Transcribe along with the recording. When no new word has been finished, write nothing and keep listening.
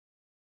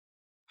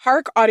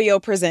Hark Audio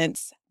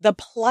presents The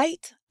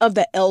Plight of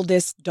the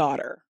Eldest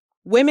Daughter.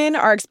 Women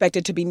are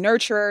expected to be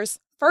nurturers.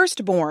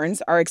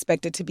 Firstborns are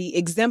expected to be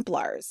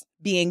exemplars.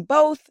 Being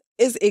both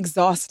is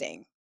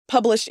exhausting.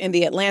 Published in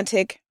The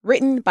Atlantic,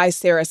 written by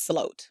Sarah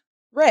Sloat.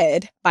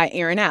 Read by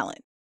Aaron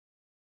Allen.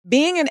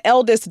 Being an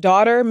eldest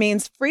daughter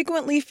means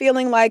frequently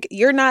feeling like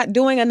you're not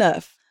doing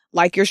enough,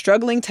 like you're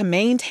struggling to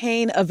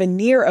maintain a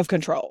veneer of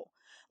control,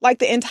 like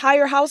the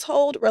entire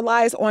household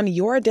relies on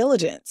your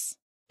diligence.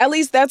 At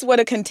least that's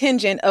what a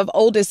contingent of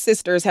oldest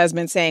sisters has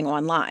been saying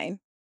online.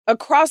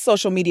 Across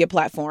social media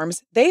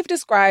platforms, they've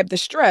described the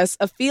stress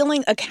of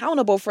feeling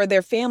accountable for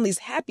their family's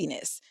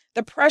happiness,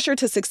 the pressure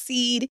to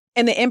succeed,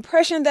 and the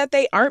impression that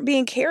they aren't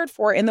being cared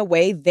for in the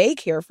way they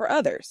care for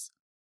others.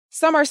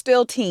 Some are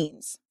still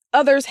teens.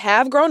 Others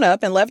have grown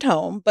up and left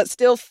home, but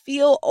still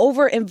feel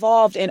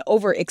over-involved and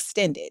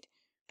overextended.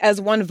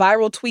 As one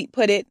viral tweet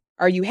put it,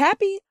 are you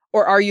happy,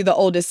 or are you the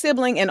oldest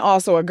sibling and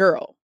also a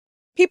girl?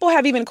 People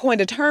have even coined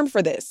a term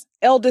for this,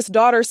 eldest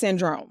daughter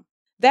syndrome.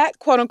 That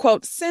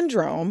quote-unquote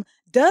syndrome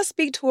does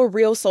speak to a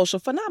real social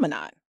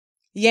phenomenon.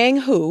 Yang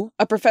Hu,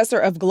 a professor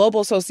of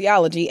global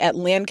sociology at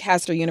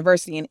Lancaster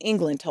University in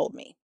England, told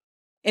me.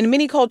 In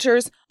many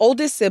cultures,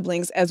 oldest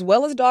siblings, as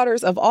well as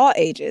daughters of all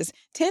ages,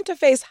 tend to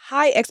face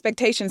high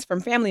expectations from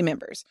family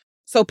members.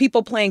 So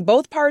people playing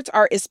both parts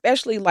are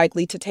especially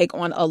likely to take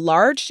on a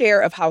large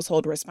share of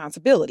household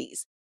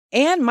responsibilities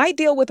and might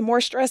deal with more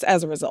stress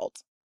as a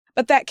result.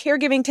 But that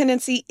caregiving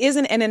tendency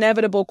isn't an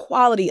inevitable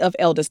quality of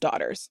eldest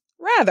daughters.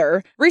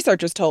 Rather,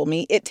 researchers told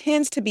me it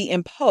tends to be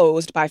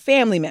imposed by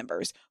family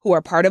members who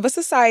are part of a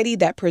society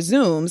that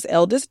presumes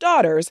eldest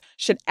daughters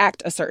should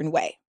act a certain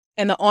way.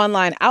 And the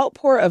online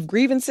outpour of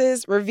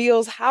grievances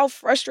reveals how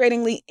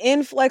frustratingly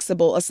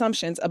inflexible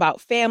assumptions about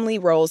family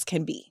roles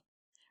can be.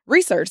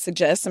 Research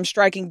suggests some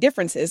striking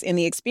differences in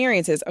the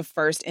experiences of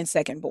first and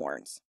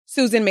secondborns.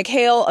 Susan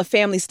McHale, a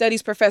family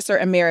studies professor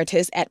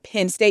emeritus at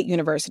Penn State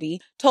University,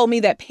 told me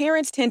that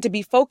parents tend to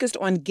be focused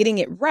on getting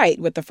it right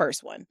with the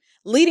first one,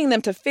 leading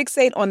them to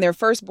fixate on their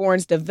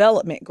firstborn's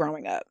development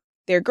growing up,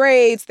 their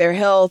grades, their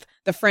health,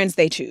 the friends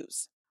they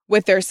choose.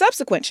 With their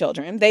subsequent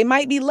children, they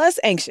might be less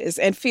anxious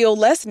and feel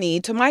less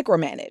need to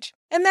micromanage,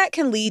 and that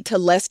can lead to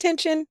less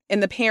tension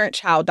in the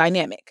parent-child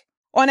dynamic.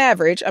 On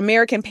average,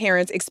 American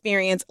parents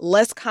experience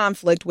less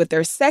conflict with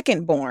their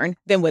secondborn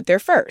than with their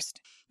first.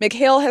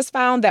 McHale has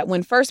found that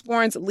when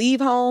firstborns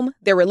leave home,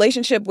 their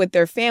relationship with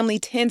their family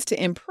tends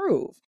to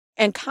improve,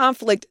 and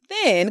conflict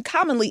then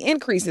commonly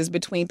increases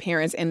between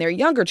parents and their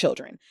younger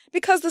children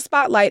because the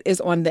spotlight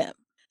is on them.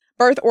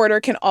 Birth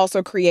order can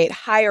also create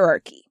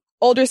hierarchy.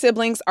 Older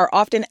siblings are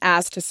often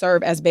asked to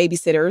serve as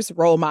babysitters,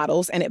 role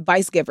models, and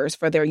advice givers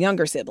for their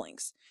younger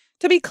siblings.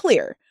 To be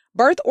clear,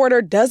 birth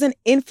order doesn't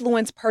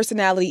influence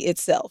personality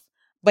itself,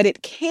 but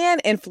it can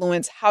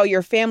influence how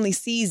your family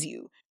sees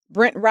you.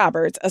 Brent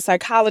Roberts, a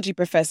psychology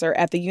professor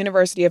at the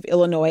University of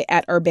Illinois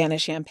at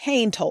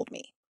Urbana-Champaign, told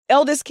me.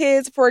 Eldest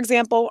kids, for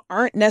example,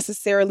 aren't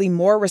necessarily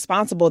more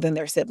responsible than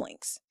their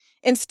siblings.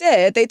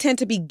 Instead, they tend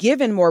to be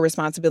given more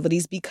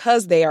responsibilities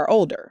because they are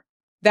older.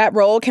 That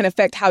role can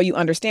affect how you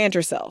understand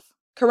yourself.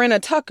 Corinna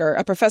Tucker,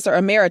 a professor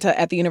emerita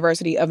at the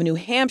University of New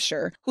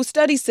Hampshire, who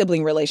studies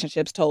sibling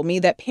relationships, told me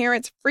that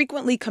parents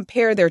frequently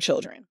compare their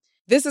children.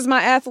 This is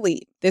my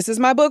athlete. This is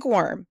my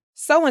bookworm.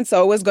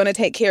 So-and-so is going to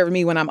take care of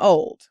me when I'm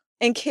old.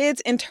 And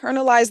kids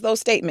internalize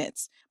those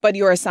statements, but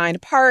your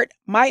assigned part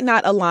might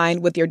not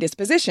align with your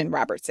disposition,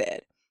 Robert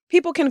said.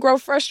 People can grow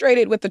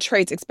frustrated with the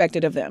traits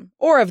expected of them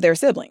or of their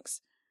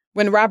siblings.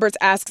 When Roberts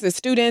asks his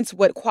students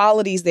what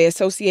qualities they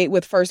associate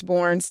with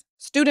firstborns,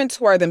 students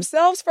who are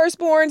themselves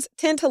firstborns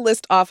tend to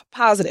list off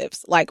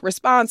positives like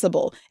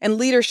responsible and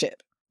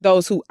leadership.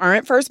 Those who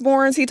aren't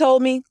firstborns, he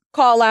told me,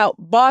 call out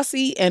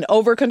bossy and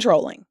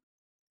over-controlling.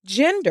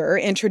 Gender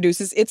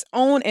introduces its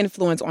own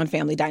influence on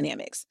family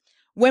dynamics.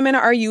 Women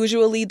are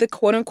usually the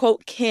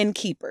quote-unquote kin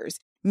keepers,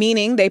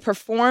 meaning they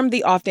perform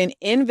the often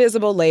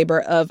invisible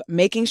labor of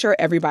making sure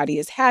everybody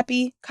is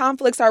happy,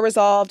 conflicts are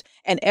resolved,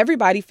 and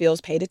everybody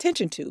feels paid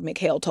attention to,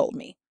 McHale told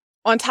me.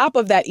 On top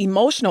of that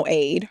emotional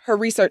aid, her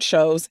research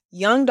shows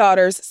young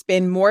daughters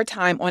spend more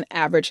time on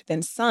average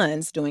than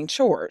sons doing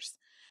chores.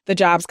 The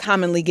jobs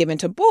commonly given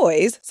to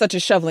boys, such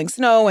as shoveling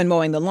snow and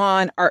mowing the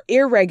lawn, are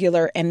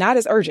irregular and not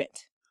as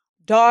urgent.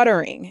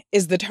 Daughtering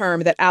is the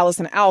term that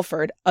Allison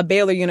Alford, a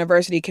Baylor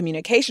University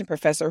communication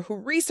professor who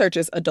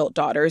researches adult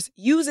daughters,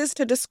 uses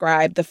to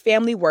describe the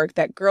family work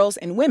that girls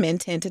and women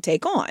tend to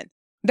take on.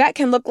 That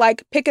can look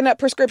like picking up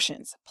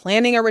prescriptions,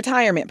 planning a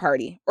retirement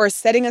party, or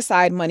setting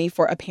aside money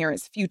for a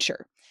parent's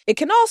future. It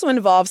can also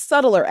involve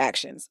subtler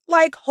actions,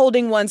 like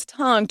holding one's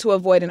tongue to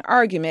avoid an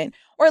argument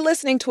or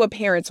listening to a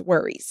parent's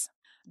worries.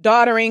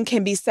 Daughtering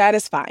can be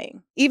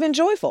satisfying, even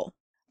joyful.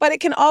 But it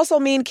can also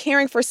mean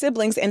caring for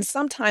siblings and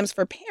sometimes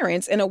for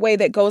parents in a way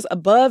that goes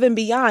above and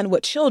beyond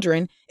what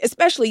children,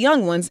 especially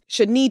young ones,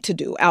 should need to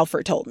do,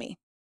 Alford told me.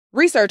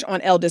 Research on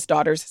eldest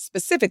daughters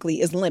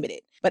specifically is limited,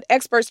 but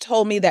experts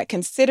told me that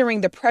considering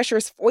the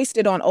pressures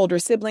foisted on older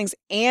siblings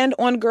and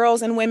on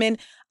girls and women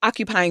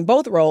occupying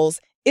both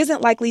roles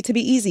isn't likely to be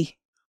easy.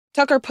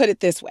 Tucker put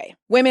it this way: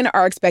 women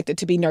are expected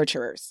to be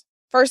nurturers.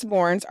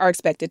 Firstborns are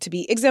expected to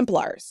be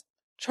exemplars.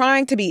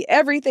 Trying to be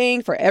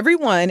everything for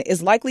everyone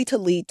is likely to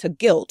lead to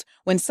guilt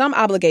when some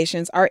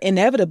obligations are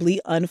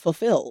inevitably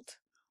unfulfilled.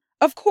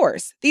 Of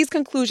course, these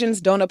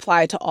conclusions don't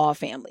apply to all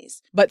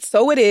families, but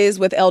so it is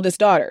with eldest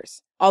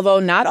daughters. Although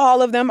not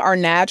all of them are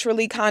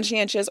naturally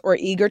conscientious or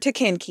eager to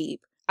kinkeep,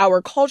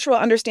 our cultural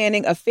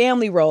understanding of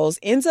family roles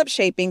ends up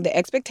shaping the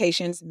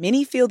expectations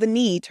many feel the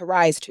need to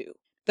rise to.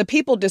 The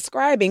people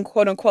describing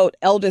quote-unquote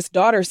eldest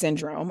daughter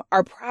syndrome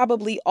are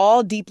probably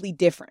all deeply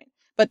different,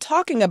 but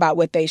talking about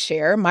what they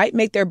share might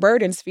make their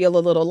burdens feel a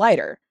little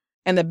lighter.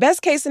 And the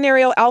best case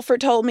scenario,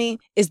 Alfred told me,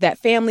 is that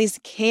families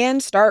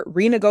can start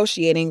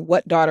renegotiating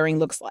what daughtering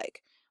looks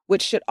like,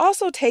 which should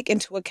also take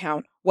into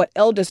account what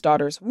eldest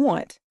daughters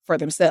want for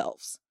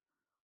themselves.